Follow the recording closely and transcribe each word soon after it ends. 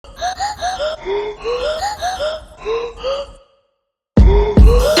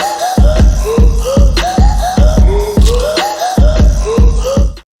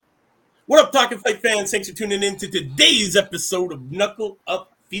fans? Thanks for tuning in to today's episode of Knuckle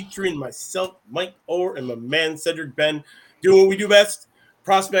Up, featuring myself, Mike Orr, and my man Cedric Ben, doing what we do best: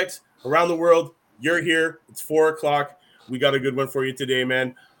 prospects around the world. You're here. It's 4:00. We got a good one for you today,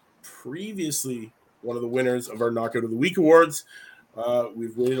 man. Previously, one of the winners of our Knockout of the Week awards.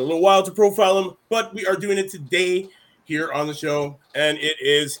 We've waited a little while to profile him, but we are doing it today here on the show, and it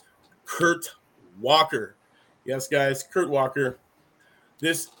is Kurt Walker. Yes, guys, Kurt Walker.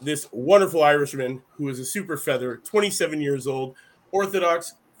 This wonderful Irishman who is a super feather, 27 years old,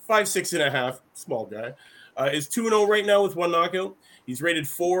 orthodox, 5'6.5", small guy, is 2-0 right now with one knockout. He's rated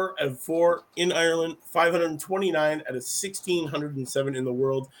 4 out of 4 in Ireland, 529 out of 1,607 in the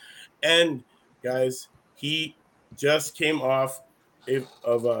world. And guys, he just came off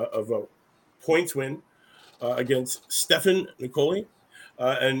of a points win against Stefan Nicoli.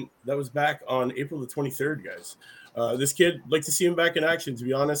 And that was back on April the 23rd, guys. This kid, like to see him back in action, to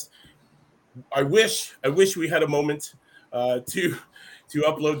be honest. I wish we had a moment to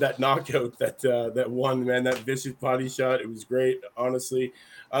upload that knockout that won, man, that vicious body shot. It was great, honestly.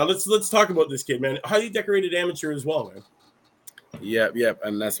 Let's talk about this kid, man. Highly decorated amateur as well, man. Yep,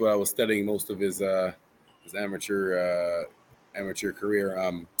 and that's what I was studying most of his amateur career.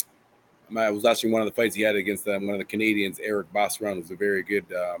 I was watching one of the fights he had against one of the Canadians, Eric Bosseron, who's a very good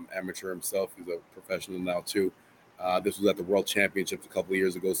amateur himself. He's a professional now too. This was at the World Championships a couple of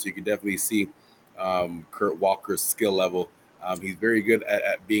years ago, so you can definitely see Kurt Walker's skill level. He's very good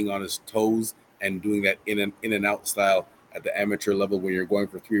at being on his toes and doing that in and out style at the amateur level. When you're going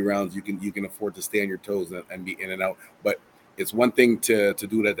for 3 rounds, you can afford to stay on your toes and be in and out. But it's one thing to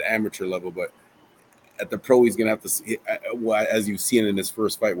do it at the amateur level, but at the pro, he's going to have to see, as you've seen in his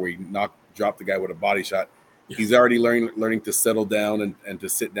first fight where he dropped the guy with a body shot. He's already learning to settle down and to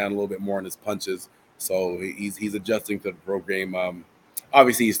sit down a little bit more on his punches. So he's adjusting to the pro game.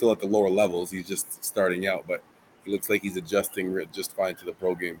 Obviously, he's still at the lower levels. He's just starting out, but he looks like he's adjusting just fine to the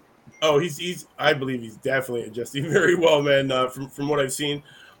pro game. Oh, he's I believe he's definitely adjusting very well, man. From what I've seen,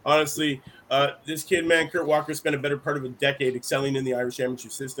 honestly, this kid, man, Kurt Walker, spent a better part of a decade excelling in the Irish amateur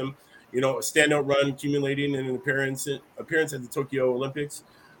system. You know, a standout run, accumulating an appearance at the Tokyo Olympics.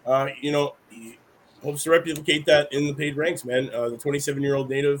 He hopes to replicate that in the paid ranks, man. The 27-year-old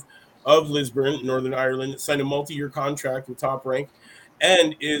native of Lisburn, Northern Ireland, signed a multi-year contract with Top Rank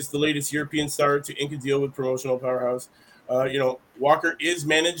and is the latest European star to ink a deal with promotional powerhouse. Walker is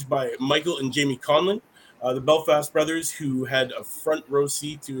managed by Michael and Jamie Conlon, the Belfast brothers, who had a front row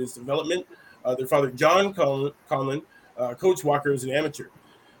seat to his development. Their father, John Conlon, coached Walker as an amateur.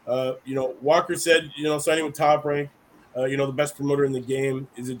 Walker said, signing with Top Rank, the best promoter in the game,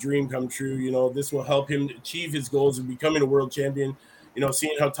 is a dream come true. This will help him achieve his goals of becoming a world champion.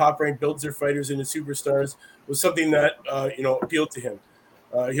 Seeing how Top Rank builds their fighters into superstars was something that, appealed to him.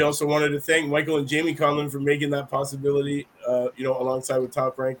 He also wanted to thank Michael and Jamie Conlon for making that possibility, alongside with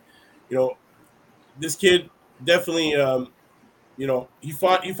Top Rank. This kid definitely, he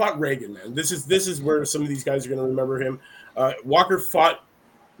fought Reagan, man. This is where some of these guys are going to remember him. Walker fought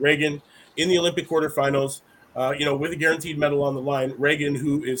Reagan in the Olympic quarterfinals, with a guaranteed medal on the line. Reagan,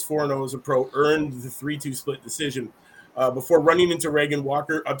 who is 4-0 as a pro, earned the 3-2 split decision. Before running into Reagan,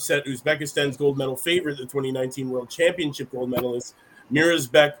 Walker upset Uzbekistan's gold medal favorite, the 2019 World Championship gold medalist,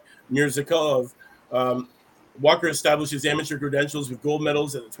 Mirzbek Mirzakov. Walker established his amateur credentials with gold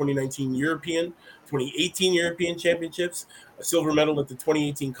medals at the 2019 European, 2018 European Championships, a silver medal at the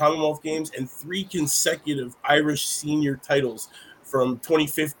 2018 Commonwealth Games, and 3 consecutive Irish senior titles from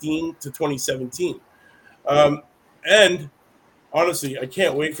 2015 to 2017. And honestly, I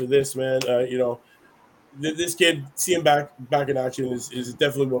can't wait for this, man. This kid, seeing back in action is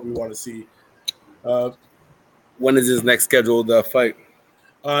definitely what we want to see. When is his next scheduled fight?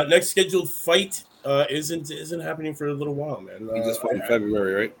 Next scheduled fight isn't happening for a little while, man. He just fought in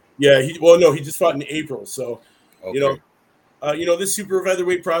February, right? Yeah, he just fought in April. So, okay. This super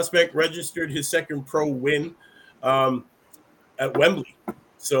featherweight prospect registered his second pro win at Wembley.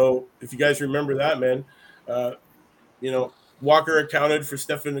 So, if you guys remember that, man, Walker accounted for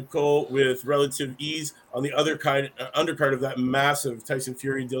Stefan Nicol with relative ease on the undercard of that massive Tyson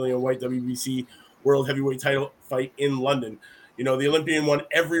Fury, Dillian White WBC World Heavyweight title fight in London. The Olympian won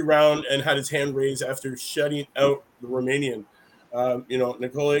every round and had his hand raised after shutting out the Romanian.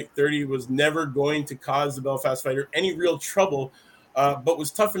 Nicole, 30, was never going to cause the Belfast fighter any real trouble, but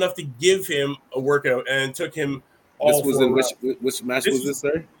was tough enough to give him a workout and took him all. This was in which match was this,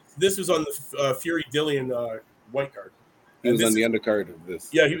 sir? This was on the Fury Dillian White card. He was on the undercard of this.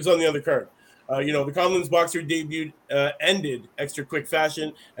 Yeah, he was on the undercard. The Conlon's boxer debut ended extra quick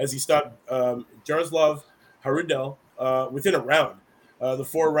fashion as he stopped Jaroslav Harudel within a round. The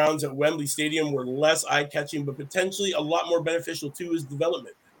 4 rounds at Wembley Stadium were less eye-catching, but potentially a lot more beneficial to his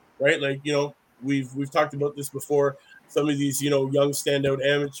development, right? Like, we've talked about this before. Some of these, young standout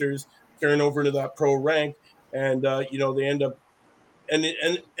amateurs turn over to that pro rank, and they ended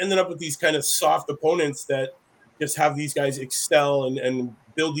up with these kind of soft opponents that just have these guys excel and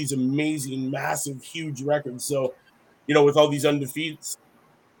build these amazing, massive, huge records. So, with all these undefeats,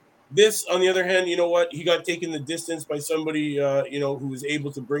 this, on the other hand, you know what? He got taken the distance by somebody, who was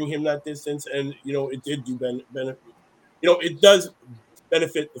able to bring him that distance, and it did do benefit. It does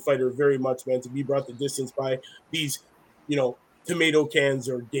benefit the fighter very much, man, to be brought the distance by these, tomato cans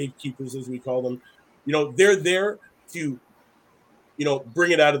or gatekeepers, as we call them. They're there to,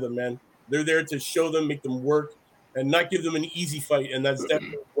 bring it out of them, man. They're there to show them, make them work, and not give them an easy fight. And that's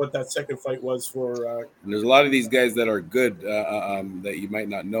definitely what that second fight was for. And there's a lot of these guys that are good that you might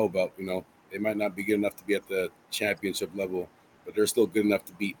not know about. They might not be good enough to be at the championship level, but they're still good enough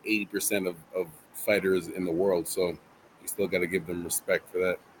to beat 80% of fighters in the world. So you still got to give them respect for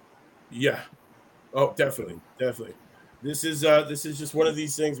that. Yeah. Oh, definitely. This is just one of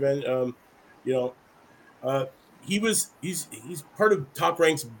these things, man. He's part of Top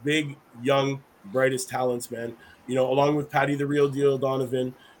Rank's big, young, brightest talents, man. Along with Paddy the Real Deal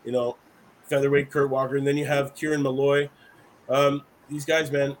Donovan, featherweight Kurt Walker, and then you have Kieran Malloy. These guys,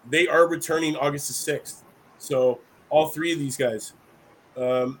 man, they are returning August the 6th. So all 3 of these guys.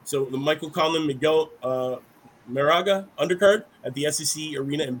 So the Michael Conlan Miguel Maraga undercard at the SEC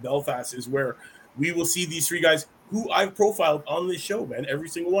Arena in Belfast is where we will see these 3 guys who I've profiled on this show, man. Every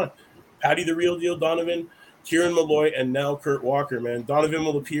single one. Paddy the Real Deal Donovan, Kieran Malloy, and now Kurt Walker, man. Donovan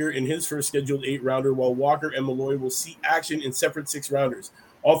will appear in his first scheduled 8-rounder, while Walker and Malloy will see action in separate 6-rounders.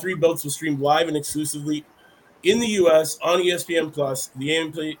 All 3 bouts will stream live and exclusively in the U.S. on ESPN Plus.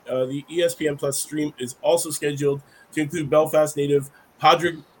 The ESPN Plus stream is also scheduled to include Belfast native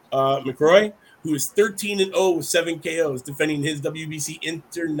Padraig McCrory, who is 13-0 with 7 KOs, defending his WBC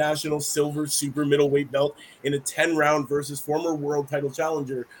International Silver Super Middleweight belt in a 10-round versus former world title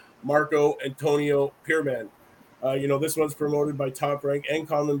challenger Marco Antonio Pierman. This one's promoted by Top Rank and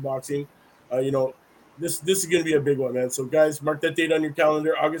Conlan Boxing. This is going to be a big one, man. So, guys, mark that date on your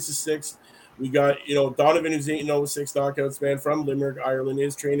calendar, August the 6th. We got, Donovan, who's 8-0 with 6 knockouts, man, from Limerick, Ireland,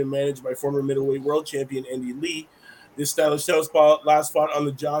 is trained and managed by former middleweight world champion Andy Lee. This stylish southpaw last fought on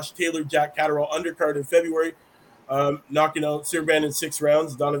the Josh Taylor Jack Catterall undercard in February, knocking out Serban in 6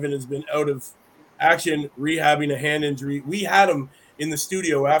 rounds. Donovan has been out of action, rehabbing a hand injury. We had him in the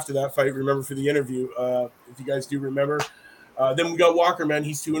studio after that fight, remember, for the interview, if you guys do remember. Then we got Walker, man.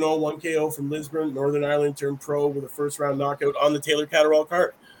 He's 2-0, 1 KO from Lisburn, Northern Ireland, turned pro with a first-round knockout on the Taylor Catterall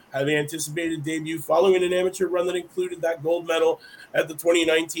card. Had the anticipated debut following an amateur run that included that gold medal at the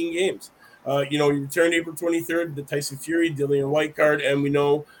 2019 games. He returned April 23rd, the Tyson Fury, Dillian White card, and we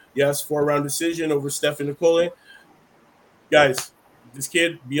know, yes, 4-round decision over Stefan Nicole. Guys, this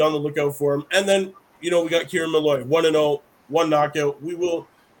kid, be on the lookout for him. And then, we got Kieran Malloy, 1-0, 1 knockout. We will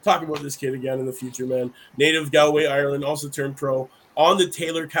talk about this kid again in the future, man. Native Galway, Ireland, also turned pro on the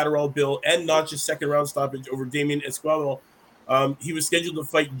Taylor Catterall bill and notched a 2nd-round stoppage over Damien Esquimalt. He was scheduled to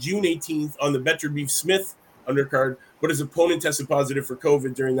fight June 18th on the Better Beef Smith undercard, but his opponent tested positive for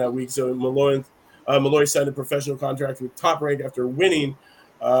COVID during that week. So Malloy signed a professional contract with Top Rank after winning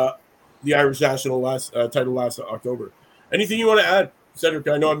the Irish National title last October. Anything you want to add, Cedric?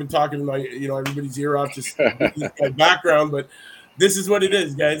 I know I've been talking my everybody's ear off, just my background, but this is what it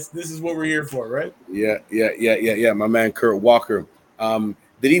is, guys. This is what we're here for, right? Yeah. My man Kurt Walker. Did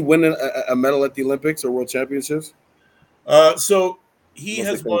he win a medal at the Olympics or World Championships? So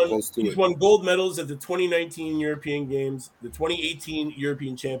he's won gold medals at the 2019 European Games, the 2018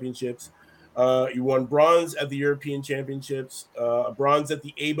 European Championships. He won bronze at the European Championships, bronze at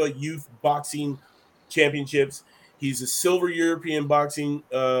the ABA Youth Boxing Championships. He's a silver European boxing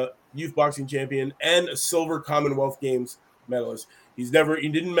youth boxing champion and a silver Commonwealth Games medalist. He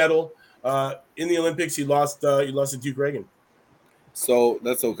didn't medal in the Olympics. He lost to Duke Reagan. So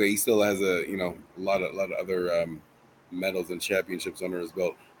that's okay. He still has a lot of other medals and championships under his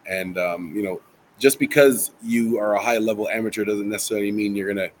belt. And just because you are a high level amateur doesn't necessarily mean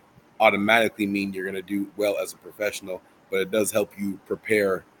you're gonna automatically do well as a professional, but it does help you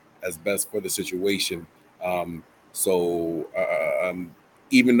prepare as best for the situation.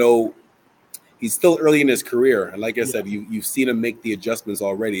 Even though he's still early in his career, and like I said, you've seen him make the adjustments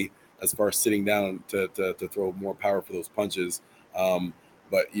already as far as sitting down to throw more power for those punches.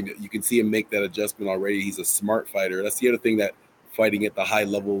 But you can see him make that adjustment already. He's a smart fighter. That's the other thing, that fighting at the high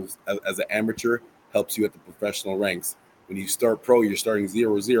levels as an amateur helps you at the professional ranks. When you start pro, you're starting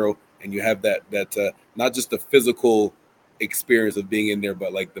 0-0, and you have that not just the physical experience of being in there,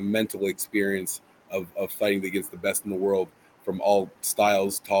 but like the mental experience of fighting against the best in the world from all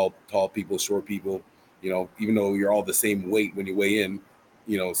styles, tall people, short people. You know, even though you're all the same weight when you weigh in,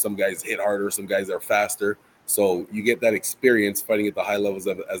 you know, some guys hit harder, some guys are faster. So you get that experience fighting at the high levels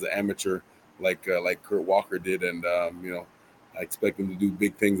as an amateur, like Kurt Walker did, and you know, I expect him to do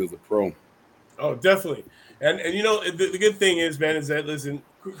big things as a pro. Oh, definitely. And you know the good thing is, man, is that listen,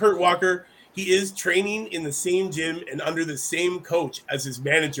 Kurt Walker, he is training in the same gym and under the same coach as his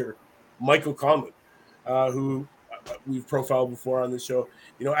manager, Michael Conlan, who we've profiled before on the show.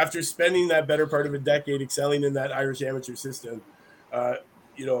 You know, after spending that better part of a decade excelling in that Irish amateur system, uh,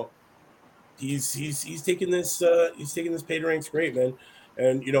 you know, he's taking this pay to ranks great, man.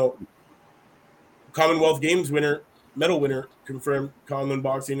 And you know, Commonwealth Games winner, medal winner, confirmed Conlan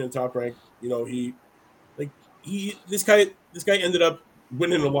boxing and top rank. You know, like this guy ended up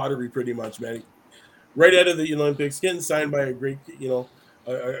winning a lottery pretty much, man. Right out of the Olympics, getting signed by a great, you know,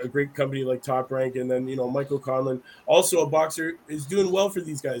 a great company like Top Rank, and then you know Michael Conlan, also a boxer, is doing well for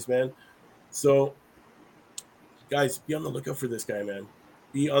these guys, man. So, guys, be on the lookout for this guy, man.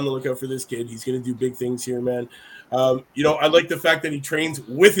 Be on the lookout for this kid. He's going to do big things here, man. You know, I like the fact that he trains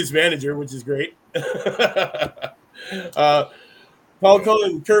with his manager, which is great. Paul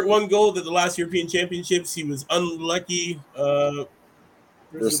Cullen, Kurt won gold at the last European Championships. He was unlucky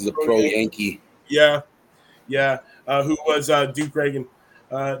Versus a pro Yankee. Yeah, yeah. Who was Duke Reagan?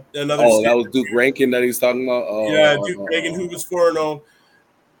 Another. Oh, that was Duke Rankin that he was talking about. Yeah, Duke Reagan, who was 4-0.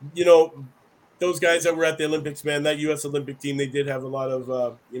 You know, those guys that were at the Olympics, man. That U.S. Olympic team, they did have a lot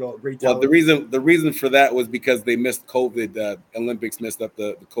of you know, great talent. Well, the reason for that was because they missed COVID. Olympics messed up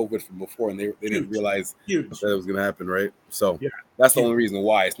the COVID from before, and they didn't realize that it was going to happen, right? So yeah, that's the only reason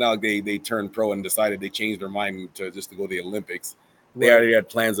why. It's not like they turned pro and decided they changed their mind to go to the Olympics. They already had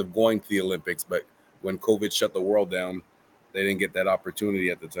plans of going to the Olympics, but when COVID shut the world down, they didn't get that opportunity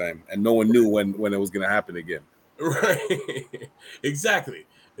at the time, and no one knew when it was going to happen again. Right? Exactly,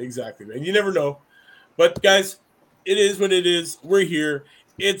 man. You never know, but guys, it is what it is. We're here.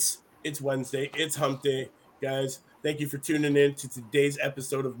 It's Wednesday. It's Hump Day, guys. Thank you for tuning in to today's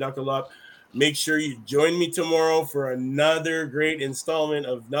episode of Knuckle Up. Make sure you join me tomorrow for another great installment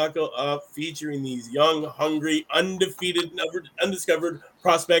of Knuckle Up, featuring these young, hungry, undefeated, undiscovered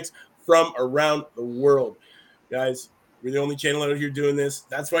prospects from around the world. Guys, we're the only channel out here doing this.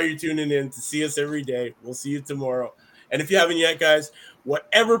 That's why you're tuning in to see us every day. We'll see you tomorrow. And if you haven't yet, guys,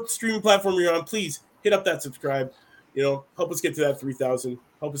 whatever streaming platform you're on, please hit up that subscribe. You know, help us get to that 3,000.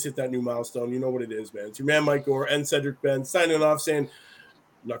 Help us hit that new milestone. You know what it is, man. It's your man, Mike Gore, and Cedric Ben signing off saying,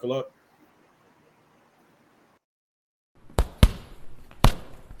 Knuckle Up.